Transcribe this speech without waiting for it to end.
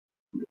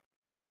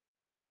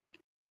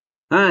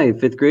Hi,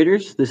 fifth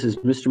graders. This is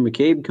Mr.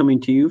 McCabe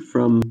coming to you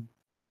from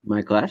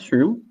my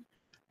classroom.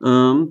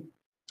 Um,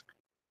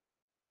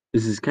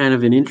 this is kind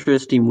of an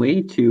interesting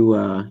way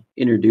to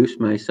introduce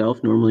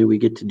myself. Normally, we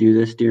get to do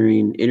this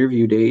during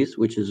interview days,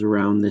 which is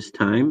around this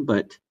time,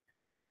 but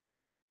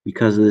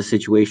because of the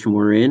situation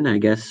we're in, I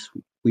guess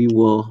we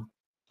will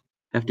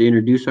have to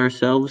introduce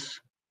ourselves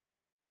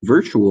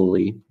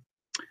virtually.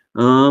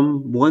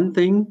 One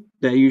thing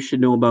that you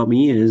should know about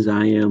me is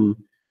I am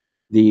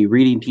the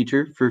reading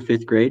teacher for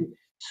fifth grade.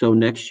 So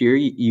next year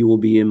you will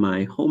be in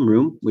my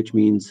homeroom, which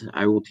means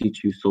I will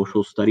teach you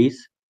social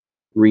studies,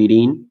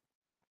 reading,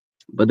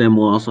 but then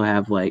we'll also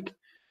have like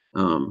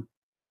um,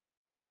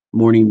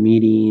 morning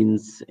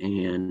meetings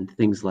and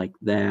things like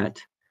that.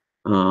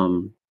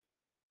 Um,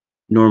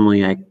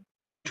 Normally I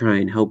try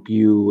and help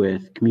you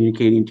with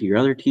communicating to your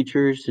other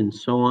teachers and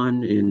so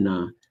on.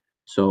 And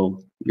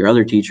so your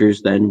other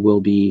teachers then will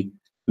be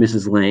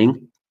Mrs.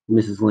 Lang.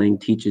 Mrs. Lang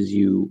teaches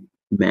you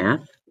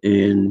math,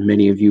 and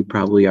many of you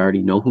probably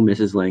already know who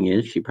Mrs. Lang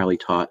is. She probably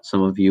taught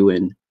some of you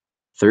in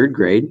third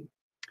grade.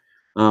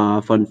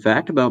 Fun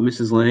fact about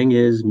Mrs. Lang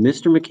is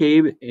Mr.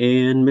 McCabe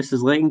and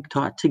Mrs. Lang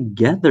taught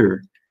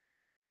together,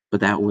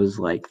 but that was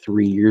like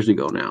 3 years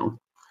ago now.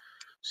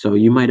 So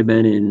you might have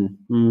been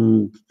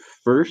in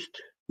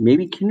first,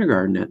 maybe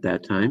kindergarten at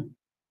that time.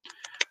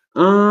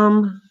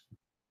 Um,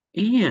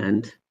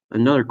 and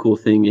another cool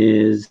thing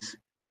is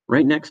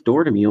right next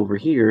door to me over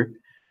here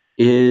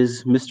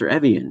is Mr.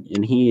 Evian,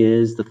 and he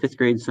is the fifth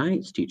grade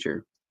science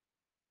teacher.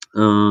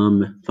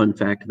 Fun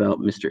fact about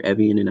Mr.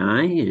 Evian and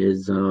I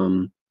is a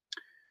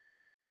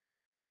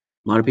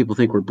lot of people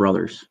think we're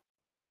brothers.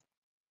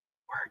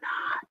 We're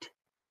not.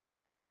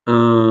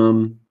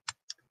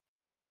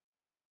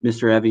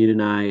 Mr. Evian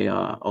and I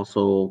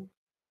also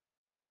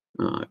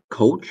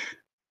coach.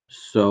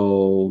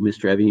 So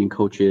Mr. Evian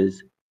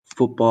coaches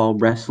football,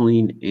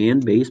 wrestling,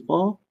 and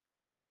baseball.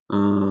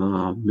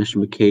 Mr.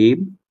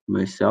 McCabe,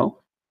 myself,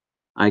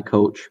 I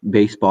coach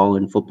baseball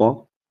and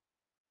football.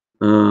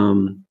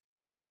 Um,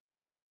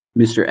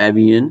 Mr.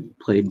 Evian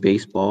played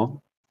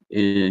baseball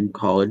in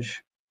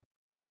college.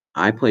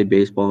 I played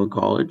baseball in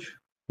college.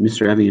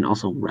 Mr. Evian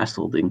also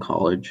wrestled in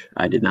college.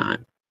 I did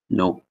not.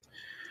 Nope.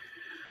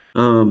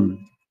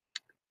 Um,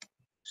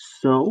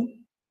 so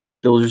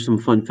those are some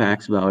fun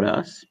facts about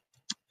us.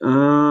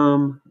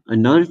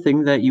 Another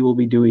thing that you will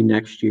be doing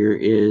next year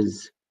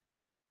is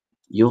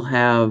you'll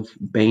have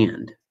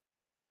band.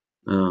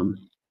 Um,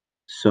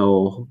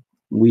 so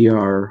we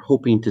are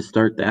hoping to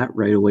start that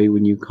right away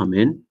when you come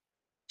in.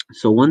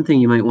 So one thing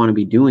you might want to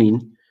be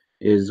doing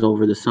is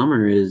over the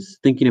summer is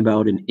thinking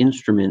about an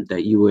instrument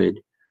that you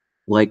would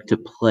like to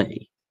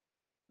play.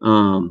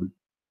 Um,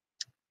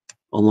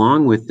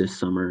 Along with this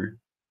summer,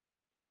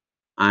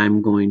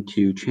 I'm going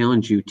to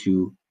challenge you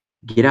to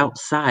get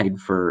outside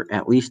for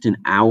at least an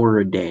hour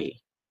a day.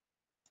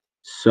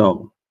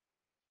 So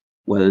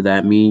whether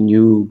that mean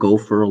you go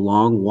for a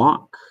long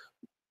walk,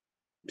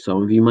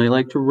 some of you might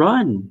like to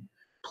run,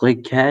 play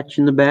catch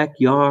in the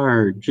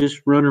backyard,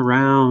 just run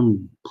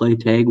around, play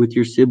tag with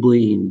your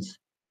siblings,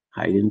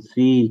 hide and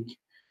seek,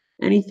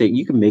 anything.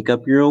 You can make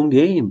up your own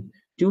game.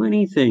 Do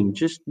anything.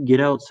 Just get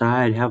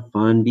outside, have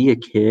fun, be a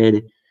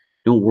kid.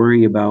 Don't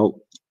worry about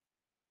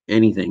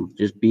anything.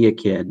 Just be a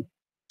kid.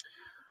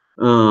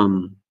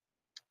 Um,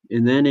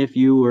 and then if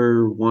you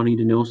were wanting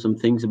to know some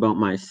things about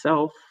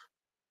myself,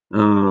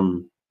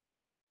 um,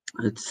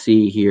 let's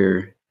see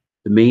here.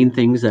 The main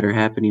things that are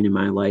happening in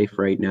my life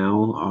right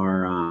now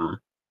are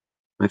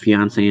my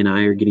fiance and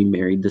I are getting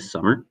married this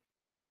summer.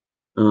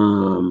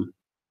 Um,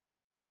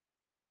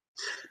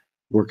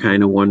 we're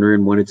kind of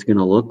wondering what it's going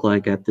to look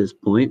like at this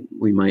point.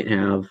 We might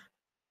have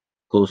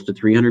close to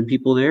 300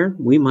 people there.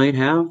 We might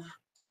have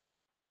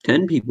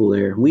 10 people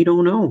there. We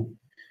don't know.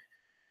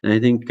 And I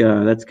think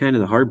that's kind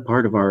of the hard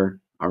part of our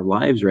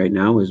lives right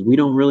now is we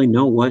don't really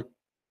know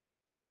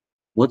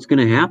what's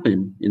going to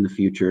happen in the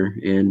future,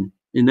 and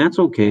that's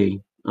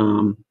okay.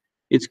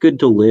 It's good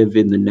to live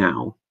in the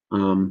now.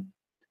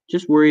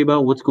 Just worry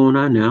about what's going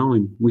on now,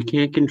 and we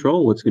can't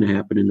control what's going to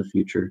happen in the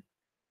future.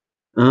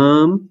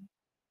 Um,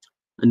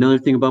 Another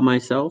thing about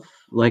myself,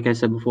 like I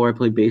said before, I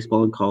played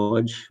baseball in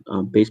college.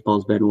 Baseball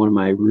has been one of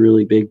my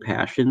really big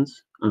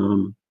passions.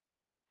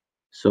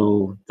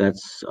 So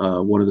that's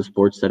one of the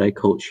sports that I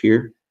coach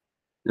here.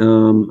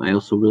 I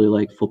also really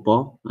like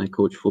football. I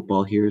coach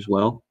football here as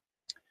well.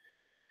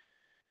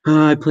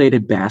 I played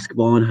at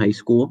basketball in high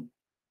school.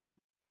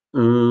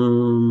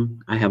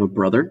 I have a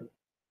brother.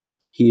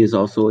 He is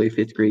also a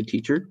fifth grade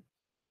teacher.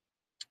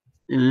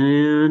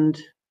 And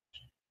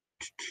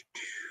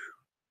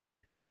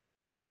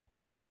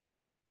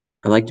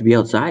I like to be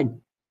outside.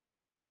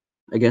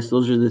 I guess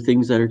those are the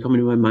things that are coming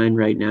to my mind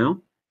right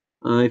now.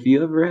 If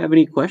you ever have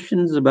any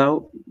questions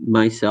about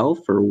myself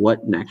or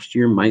what next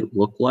year might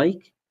look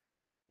like,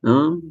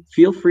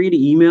 feel free to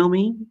email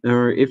me.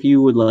 Or if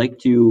you would like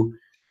to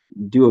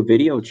do a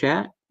video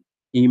chat,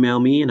 email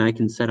me and I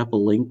can set up a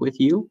link with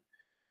you.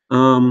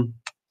 Um,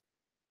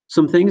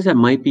 some things that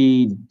might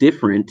be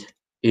different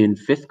in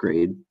fifth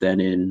grade than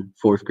in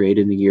fourth grade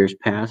in the years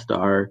past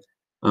are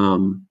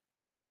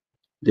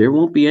There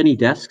won't be any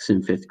desks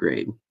in 5th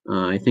grade.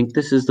 I think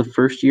this is the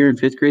first year in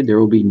 5th grade there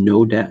will be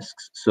no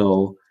desks.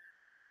 So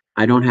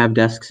I don't have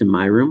desks in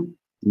my room.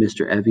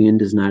 Mr. Evian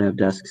does not have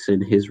desks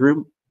in his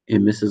room,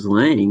 and Mrs.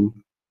 Lang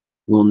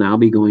will now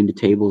be going to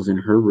tables in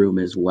her room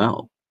as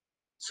well.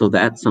 So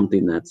that's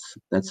something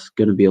that's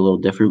going to be a little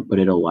different, but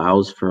it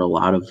allows for a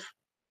lot of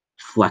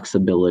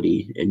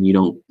flexibility, and you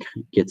don't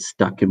get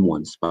stuck in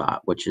one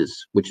spot, which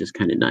is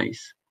kind of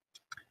nice.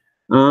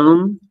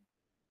 Um,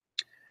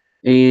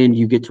 and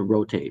you get to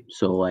rotate.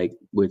 So like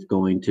with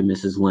going to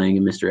Mrs. Lang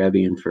and Mr.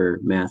 Evian for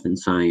math and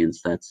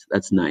science,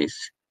 that's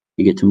nice.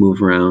 You get to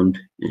move around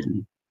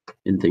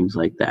and things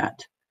like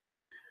that.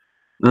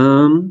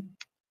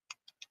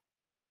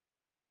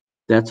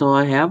 That's all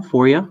I have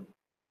for you.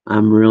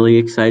 I'm really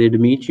excited to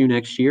meet you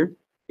next year.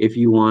 If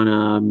you want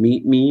to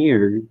meet me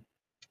or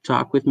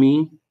talk with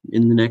me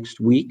in the next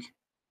week,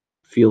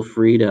 feel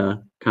free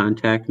to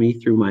contact me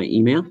through my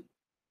email.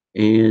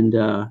 And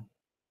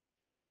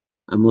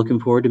I'm looking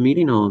forward to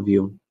meeting all of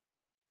you.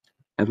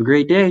 Have a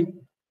great day.